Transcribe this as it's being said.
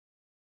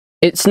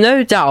It's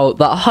no doubt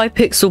that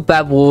Hypixel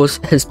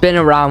Bedwars has been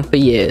around for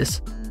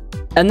years,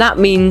 and that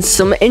means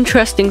some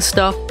interesting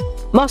stuff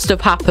must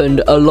have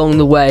happened along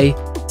the way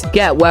to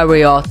get where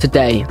we are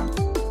today.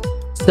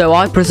 So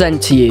I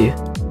present to you,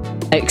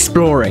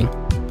 Exploring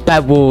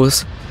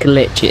Bedwars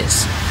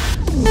Glitches.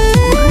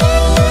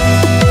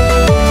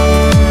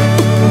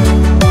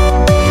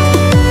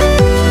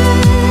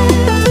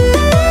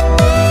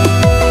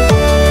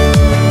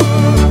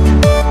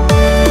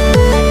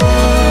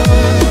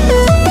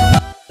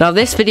 Now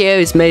this video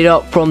is made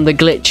up from the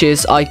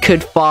glitches I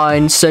could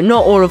find, so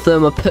not all of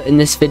them are put in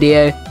this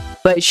video,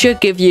 but it should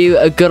give you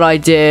a good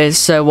idea,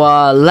 so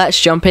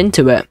let's jump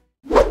into it.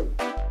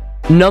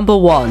 Number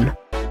 1.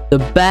 The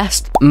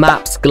best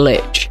maps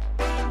glitch.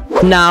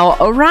 Now,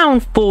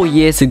 around 4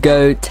 years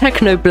ago,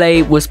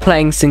 Technoblade was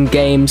playing some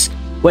games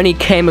when he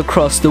came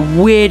across the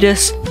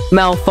weirdest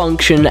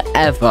malfunction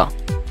ever.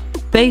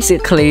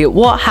 Basically,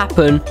 what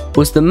happened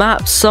was the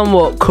map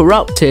somewhat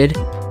corrupted,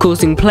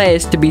 causing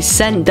players to be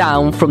sent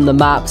down from the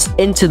maps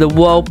into the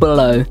world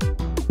below,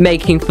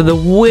 making for the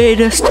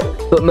weirdest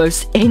but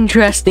most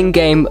interesting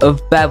game of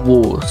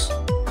Bedwars.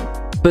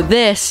 But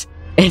this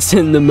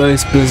isn't the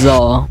most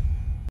bizarre.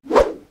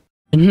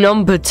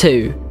 Number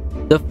 2.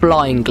 The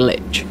flying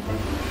glitch.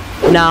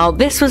 Now,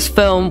 this was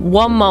filmed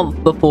 1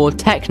 month before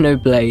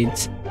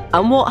Technoblades,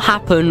 and what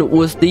happened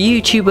was the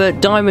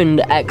YouTuber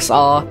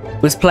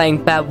DiamondXR was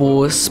playing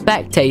Bedwars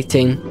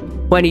spectating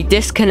when he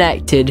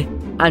disconnected,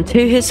 and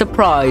to his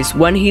surprise,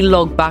 when he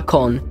logged back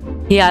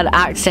on, he had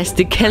access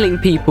to killing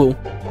people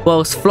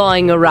whilst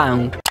flying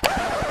around.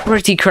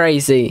 Pretty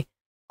crazy,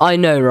 I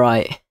know,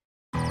 right?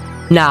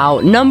 Now,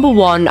 number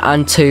 1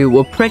 and 2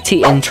 were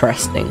pretty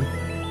interesting,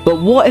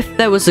 but what if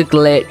there was a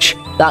glitch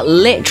that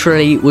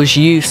literally was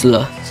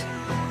useless?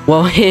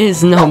 Well,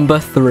 here's number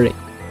 3,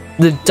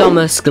 the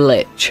dumbest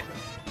glitch.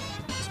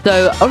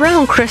 So,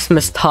 around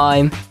Christmas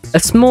time, a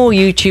small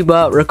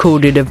YouTuber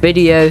recorded a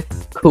video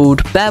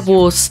called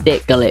Bedwars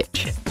Stick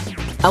Glitch.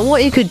 And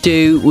what you could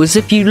do was,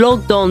 if you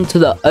logged on to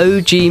the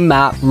OG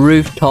map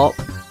rooftop,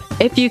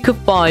 if you could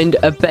find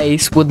a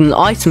base with an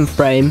item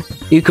frame,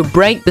 you could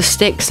break the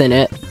sticks in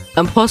it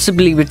and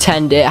possibly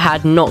pretend it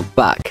had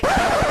knockback.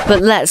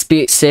 But let's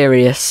be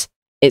serious,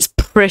 it's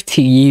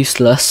pretty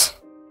useless.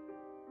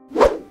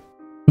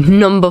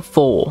 Number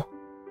 4.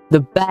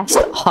 The best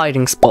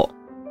hiding spot.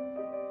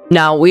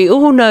 Now, we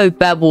all know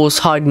Bedwars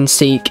hide and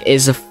seek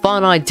is a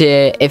fun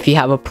idea if you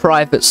have a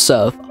private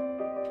server.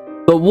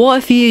 But what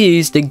if you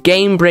used a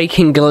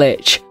game-breaking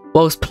glitch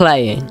whilst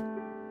playing?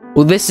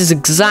 Well, this is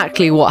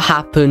exactly what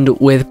happened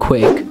with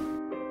Quig.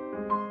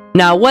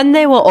 Now, when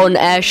they were on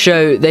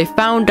Airshow, they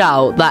found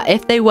out that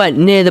if they went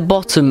near the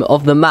bottom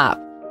of the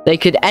map, they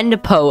could end a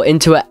pearl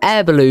into an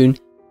air balloon,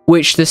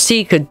 which the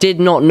seeker did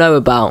not know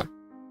about.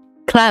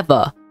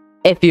 Clever,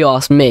 if you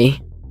ask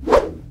me.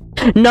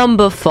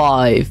 Number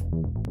 5.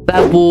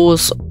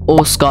 Bedwars or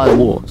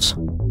skywars.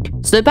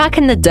 So back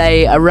in the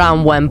day,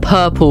 around when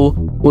purple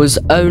was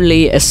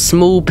only a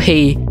small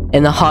p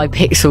in the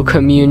Hypixel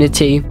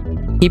community,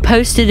 he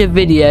posted a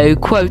video,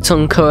 quote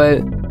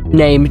unquote,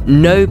 named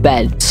No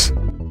Beds.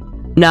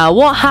 Now,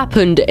 what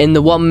happened in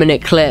the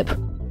 1-minute clip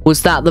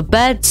was that the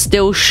bed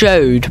still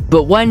showed,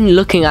 but when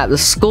looking at the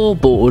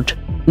scoreboard,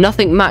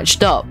 nothing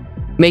matched up,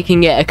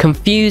 making it a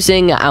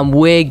confusing and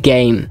weird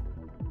game.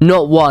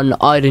 Not one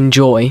I'd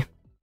enjoy.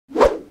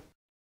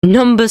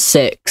 Number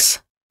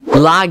 6.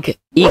 Lag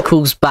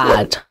equals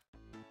bad.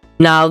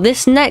 Now,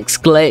 this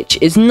next glitch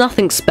is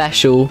nothing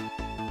special,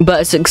 but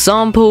it's an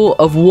example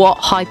of what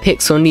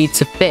Hypixel needs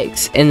to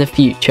fix in the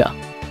future.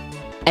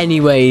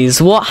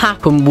 Anyways, what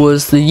happened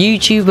was the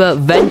YouTuber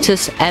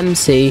Ventus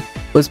MC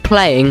was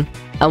playing,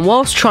 and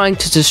whilst trying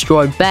to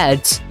destroy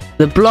beds,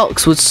 the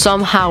blocks would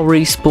somehow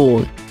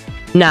respawn.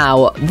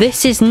 Now,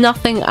 this is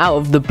nothing out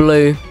of the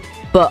blue,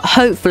 but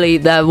hopefully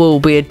there will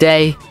be a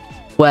day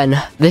when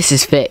this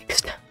is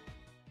fixed.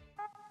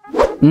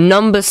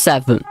 Number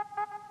 7.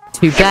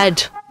 To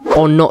bed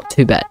or not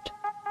to bed.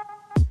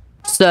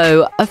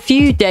 So, a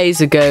few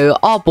days ago,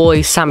 our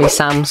boy Sammy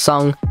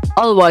Samsung,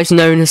 otherwise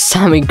known as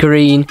Sammy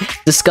Green,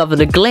 discovered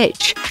a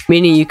glitch,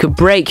 meaning you could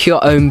break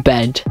your own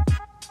bed.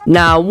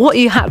 Now, what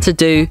you had to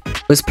do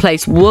was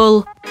place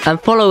wool and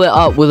follow it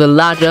up with a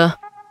ladder,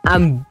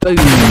 and boom!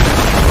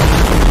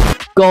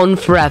 Gone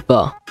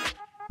forever.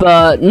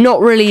 But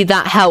not really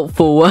that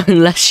helpful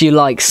unless you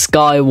like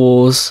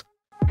Skywars.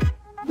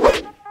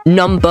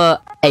 Number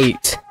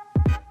 8.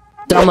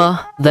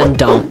 Dumber than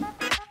dumb.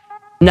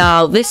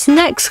 Now, this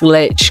next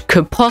glitch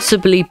could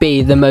possibly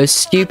be the most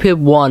stupid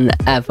one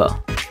ever.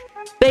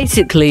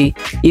 Basically,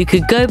 you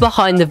could go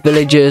behind the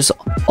villagers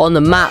on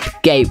the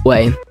map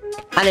gateway,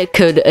 and it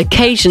could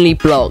occasionally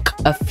block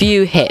a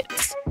few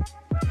hits.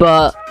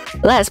 But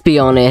let's be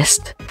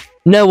honest,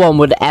 no one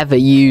would ever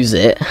use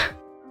it.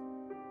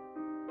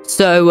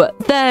 So,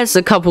 there's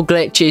a couple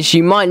glitches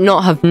you might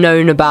not have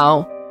known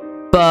about,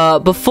 but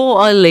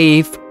before I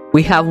leave,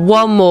 we have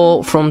one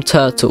more from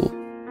Turtle.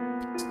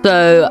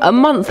 So, a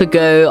month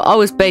ago, I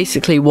was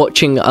basically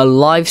watching a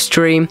live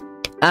stream,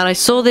 and I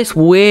saw this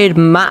weird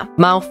map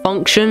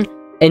malfunction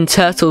in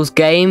Turtle's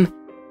game.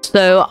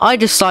 So I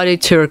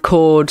decided to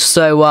record,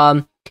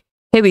 so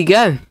here we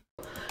go.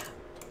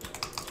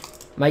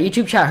 My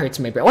YouTube chat hurts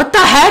me, bro. What the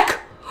heck?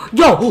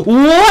 Yo,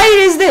 what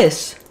is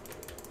this?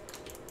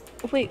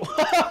 Wait.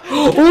 What?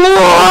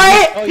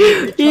 Oh,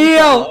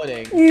 yo,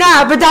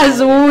 nah, but that is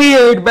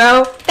weird,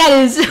 bro. That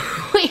is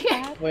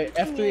weird. Wait,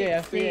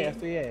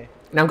 F3A.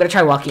 Now I'm gonna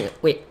try walking.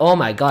 Wait, oh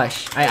my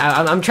gosh,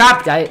 I'm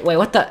trapped. Wait,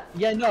 what the?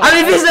 Yeah, no.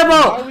 I'm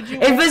invisible.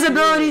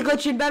 Invisibility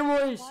glitch in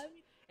Bedwars.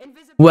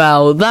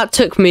 Well, that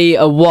took me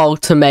a while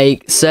to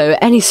make, so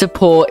any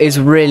support is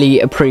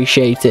really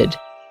appreciated.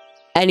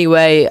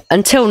 Anyway,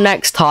 until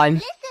next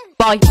time,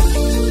 bye.